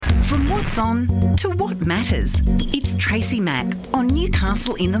From what's on to what matters, it's Tracy Mack on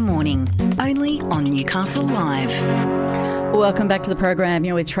Newcastle in the Morning, only on Newcastle Live. Welcome back to the program.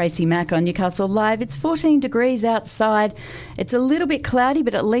 You're with Tracy Mack on Newcastle Live. It's 14 degrees outside. It's a little bit cloudy,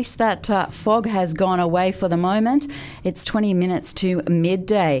 but at least that fog has gone away for the moment. It's 20 minutes to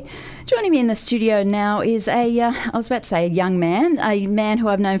midday. Joining me in the studio now is a young man, a man who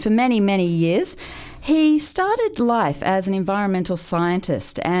I've known for many, many years. He started life as an environmental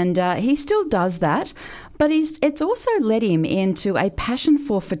scientist and he still does that, but it's also led him into a passion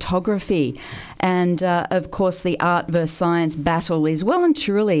for photography. And, of course, the art versus science battle is well and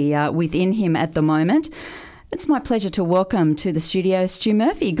truly within him at the moment. It's my pleasure to welcome to the studio Stu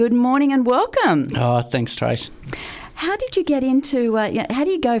Murphy. Good morning and welcome. Oh, thanks, Trace. How did you get into, how do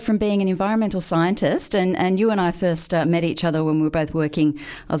you go from being an environmental scientist, and you and I first met each other when we were both working,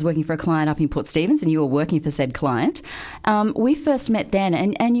 I was working for a client up in Port Stephens and you were working for said client. We first met then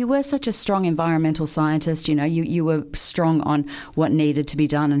and you were such a strong environmental scientist, you know, you were strong on what needed to be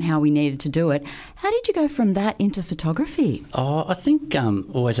done and how we needed to do it. How did you go from that into photography? Oh, I think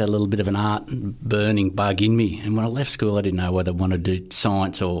always had a little bit of an art burning bug in me, and when I left school I didn't know whether I wanted to do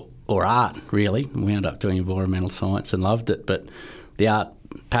science or art, really. We ended up doing environmental science and loved it, but the art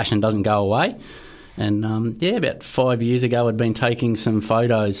passion doesn't go away. And, about 5 years ago I'd been taking some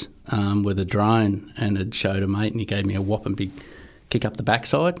photos with a drone and had showed a mate, and he gave me a whopping big kick up the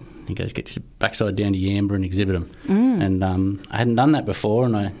backside. He goes, get your backside down to Yamba and exhibit them. And I hadn't done that before,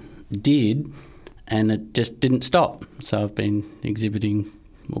 and I did, and it just didn't stop. So I've been exhibiting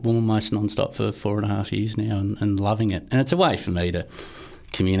almost non-stop for 4.5 years now and loving it. And it's a way for me to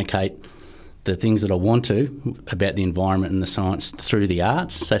communicate the things that I want to about the environment and the science through the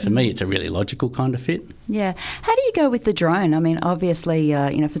arts. So for me, it's a really logical kind of fit. Yeah. How do you go with the drone? I mean, obviously,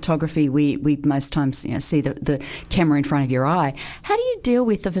 photography, we most times, see the camera in front of your eye. How do you deal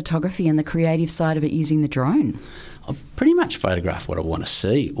with the photography and the creative side of it using the drone? I pretty much photograph what I want to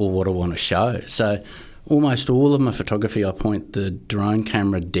see or what I want to show. So almost all of my photography, I point the drone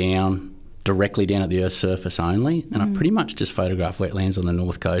camera directly down at the Earth's surface only, and I pretty much just photograph wetlands on the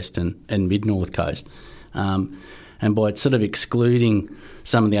north coast and mid-north coast. And by sort of excluding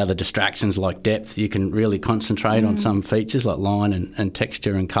some of the other distractions like depth, you can really concentrate on some features like line and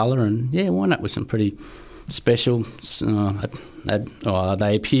texture and colour, and wind up with some pretty special,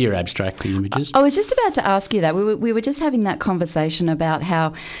 they appear abstract, the images. I was just about to ask you that. We were just having that conversation about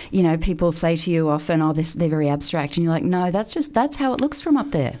how, people say to you often, they're very abstract, and you're like, no, that's how it looks from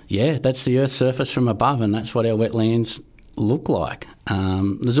up there. Yeah, that's the Earth's surface from above, and that's what our wetlands look like.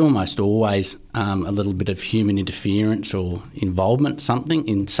 There's almost always a little bit of human interference or involvement, something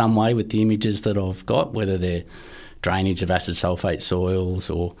in some way with the images that I've got, whether they're drainage of acid sulphate soils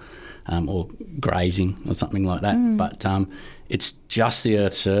or grazing or something like that. But it's just the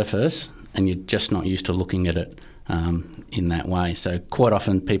Earth's surface, and you're just not used to looking at it in that way. So quite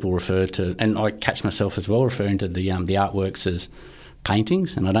often people refer to, and I catch myself as well, referring to the artworks as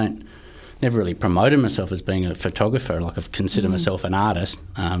paintings, and I never really promoted myself as being a photographer. Like, I've considered myself an artist,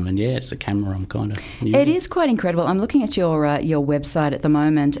 and it's the camera I'm kind of using. It is quite incredible. I'm looking at your website at the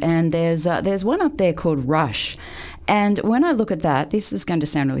moment, and there's one up there called Rush. And when I look at that, this is going to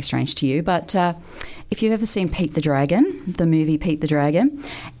sound really strange to you, but if you've ever seen Pete the Dragon, the movie Pete the Dragon,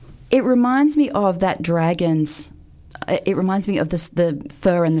 it reminds me of that dragon's. It reminds me of the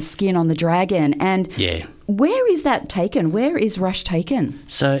fur and the skin on the dragon. And where is that taken? Where is Rush taken?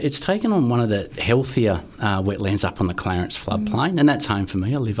 So it's taken on one of the healthier wetlands up on the Clarence floodplain, and that's home for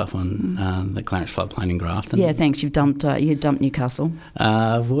me. I live up on the Clarence floodplain in Grafton. Yeah, thanks. You dumped Newcastle.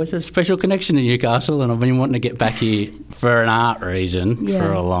 I've always had a special connection to Newcastle, and I've been wanting to get back here for an art reason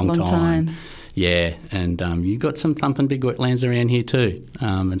for a long time. Yeah, and you've got some thumping big wetlands around here too,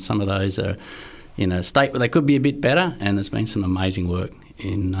 and some of those are in a state where they could be a bit better, and there's been some amazing work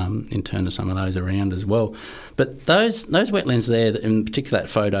in turning some of those around as well. But those wetlands there, in particular that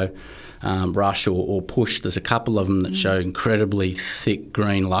photo, Rush or Push, there's a couple of them that show incredibly thick,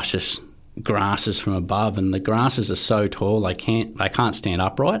 green, luscious grasses from above, and the grasses are so tall they can't stand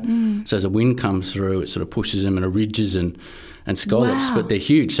upright. So as the wind comes through, it sort of pushes them into ridges and scallops, but they're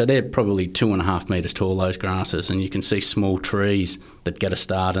huge. So they're probably 2.5 metres tall, those grasses, and you can see small trees that get a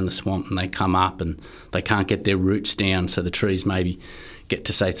start in the swamp, and they come up and they can't get their roots down, so the trees maybe get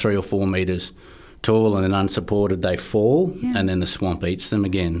to, say, 3 or 4 metres tall, and then unsupported they fall, and then the swamp eats them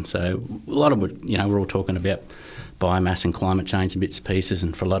again. So a lot of it, we're all talking about biomass and climate change and bits and pieces,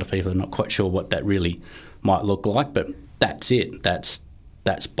 and for a lot of people, they're not quite sure what that really might look like, but that's it. That's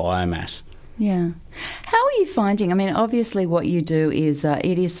biomass. Yeah. How are you finding, I mean, obviously what you do is,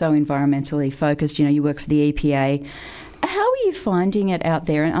 it is so environmentally focused, you work for the EPA. How are you finding it out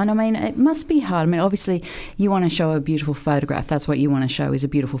there? And I mean, it must be hard. I mean, obviously, you want to show a beautiful photograph. That's what you want to show, is a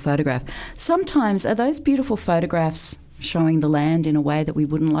beautiful photograph. Sometimes, are those beautiful photographs showing the land in a way that we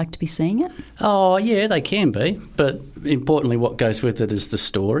wouldn't like to be seeing it? Oh, yeah, they can be. But importantly, what goes with it is the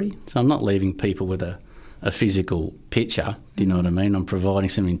story. So I'm not leaving people with a physical picture, do you know what I mean? I'm providing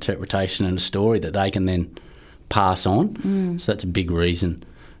some interpretation and a story that they can then pass on. So that's a big reason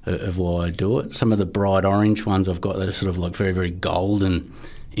of why I do it. Some of the bright orange ones I've got that are sort of like very, very golden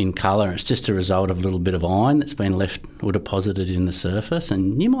in colour. It's just a result of a little bit of iron that's been left or deposited in the surface,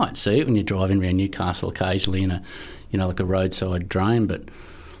 and you might see it when you're driving around Newcastle occasionally in like a roadside drain, but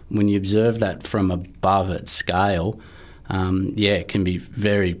when you observe that from above at scale, it can be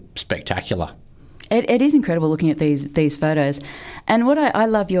very spectacular. It is incredible looking at these photos. And what I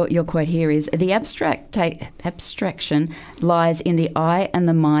love your quote here is, the abstraction lies in the eye and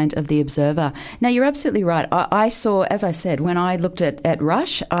the mind of the observer. Now, you're absolutely right. I saw, as I said, when I looked at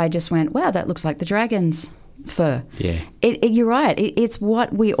Rush, I just went, wow, that looks like the dragon's fur. Yeah. You're right. It's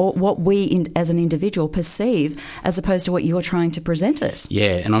what we as an individual perceive, as opposed to what you're trying to present us.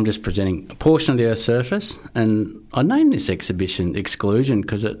 Yeah, and I'm just presenting a portion of the Earth's surface, and I named this exhibition Exclusion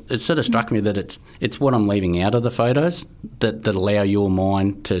because it sort of struck me that it's what I'm leaving out of the photos that allow your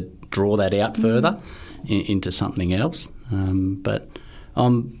mind to draw that out further into something else. But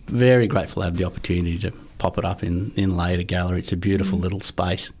I'm very grateful to have the opportunity to pop it up in later gallery. It's a beautiful little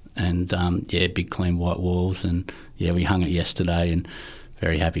space. And, big clean white walls, and, we hung it yesterday, and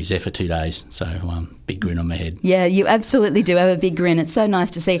very happy. It's there for 2 days, so big grin on my head. Yeah, you absolutely do have a big grin. It's so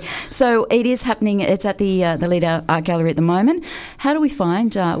nice to see. So it is happening. It's at the Leader Art Gallery at the moment. How do we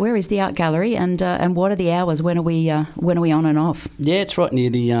find, where is the art gallery, and what are the hours? When are we on and off? Yeah, it's right near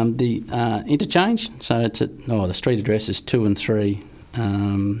the interchange. So it's at, the street address is 2 and 3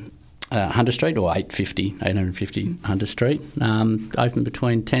 Hunter Street, or 850 Hunter Street. Open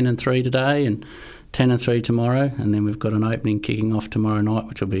between 10 and 3 today, and 10 and 3 tomorrow, and then we've got an opening kicking off tomorrow night,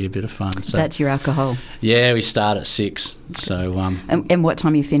 which will be a bit of fun. So, that's your alcohol? Yeah, we start at 6. So, and what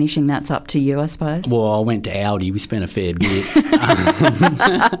time are you finishing? That's up to you, I suppose. Well, I went to Aldi. We spent a fair bit.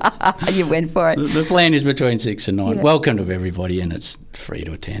 You went for it. The plan is between 6 and 9. Yeah. Welcome to everybody, and it's free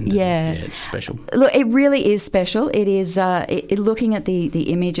to attend. Yeah, it's special. Look, it really is special. It is. Looking at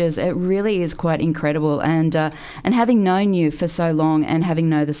the images, it really is quite incredible. And having known you for so long, and having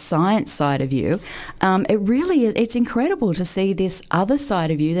known the science side of you, it really is. It's incredible to see this other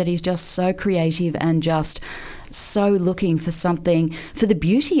side of you that is just so creative and just so looking for something, for the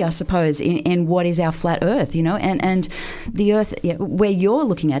beauty, I suppose, in what is our flat Earth, and the Earth, where you're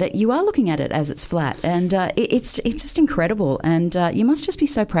looking at it, you are looking at it as it's flat, and it's just incredible, and you must just be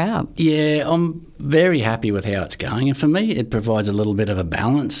so proud. Yeah, I'm very happy with how it's going, and for me, it provides a little bit of a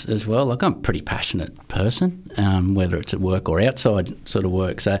balance as well. Like, I'm a pretty passionate person, whether it's at work or outside sort of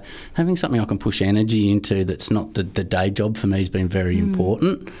work, so having something I can push energy into that's not the day job for me has been very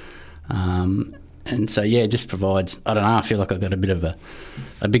important. And so, it just provides, I don't know, I feel like I've got a bit of a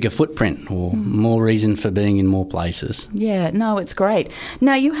bigger footprint, or more reason for being in more places. Yeah, no, it's great.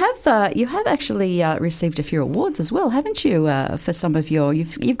 Now, you have actually received a few awards as well, haven't you, for some of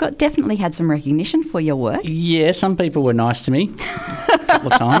you've definitely had some recognition for your work. Yeah, some people were nice to me a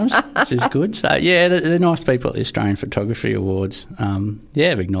couple of times, which is good. So, they're nice people at the Australian Photography Awards. I've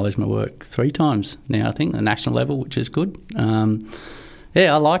acknowledged my work 3 times now, I think, at the national level, which is good. I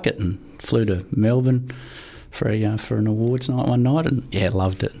like it, and flew to Melbourne for an awards night one night, and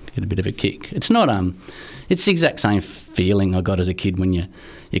loved it. Get a bit of a kick. It's not it's the exact same feeling I got as a kid when you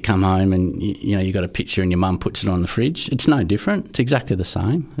come home and you got a picture and your mum puts it on the fridge. It's no different. It's exactly the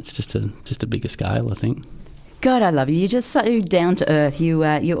same. It's just a bigger scale, I think. God, I love you. You're just so down to earth. You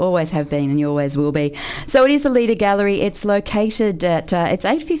always have been, and you always will be. So it is the Leader Gallery. It's located at it's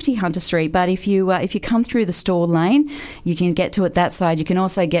 850 Hunter Street. But if you come through the store lane, you can get to it that side. You can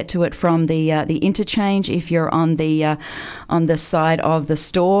also get to it from the interchange. If you're on the side of the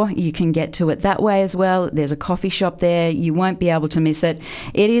store, you can get to it that way as well. There's a coffee shop there. You won't be able to miss it.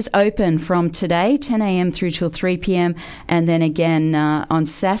 It is open from today, 10 a.m. through till 3 p.m. And then again on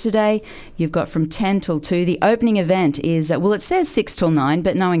Saturday, you've got from 10 till 2. The opening event is, it says 6 till 9,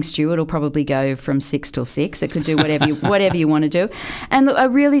 but knowing Stu, it'll probably go from 6 till 6. It could do whatever you want to do. And look, I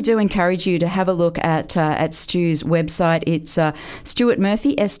really do encourage you to have a look at Stu's website. It's Stuart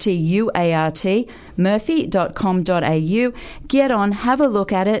Murphy, Stuart, murphy.com.au. Get on, have a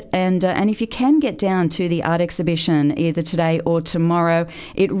look at it, and if you can get down to the art exhibition either today or tomorrow,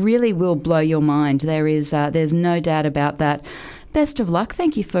 it really will blow your mind. There's no doubt about that. best of luck.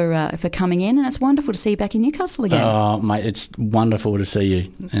 Thank you for coming in, and it's wonderful to see you back in Newcastle again. Oh, mate, it's wonderful to see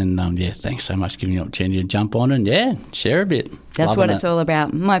you. And, thanks so much for giving me the opportunity to jump on and, share a bit. That's what it's all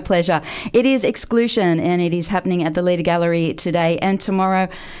about. My pleasure. It is Exclusion, and it is happening at the Leader Gallery today and tomorrow.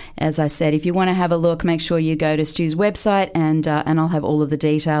 As I said, if you want to have a look, make sure you go to Stu's website, and I'll have all of the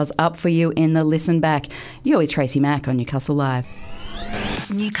details up for you in the listen back. You're with Tracy Mack on Newcastle Live.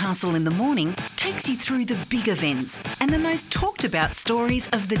 Newcastle in the Morning takes you through the big events and the most talked about stories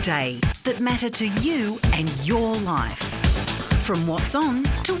of the day that matter to you and your life. From what's on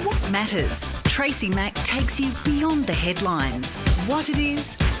to what matters, Tracy Mack takes you beyond the headlines, what it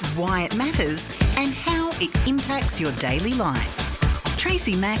is, why it matters, and how it impacts your daily life.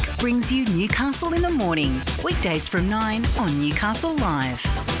 Tracy Mack brings you Newcastle in the Morning, weekdays from 9 on Newcastle Live.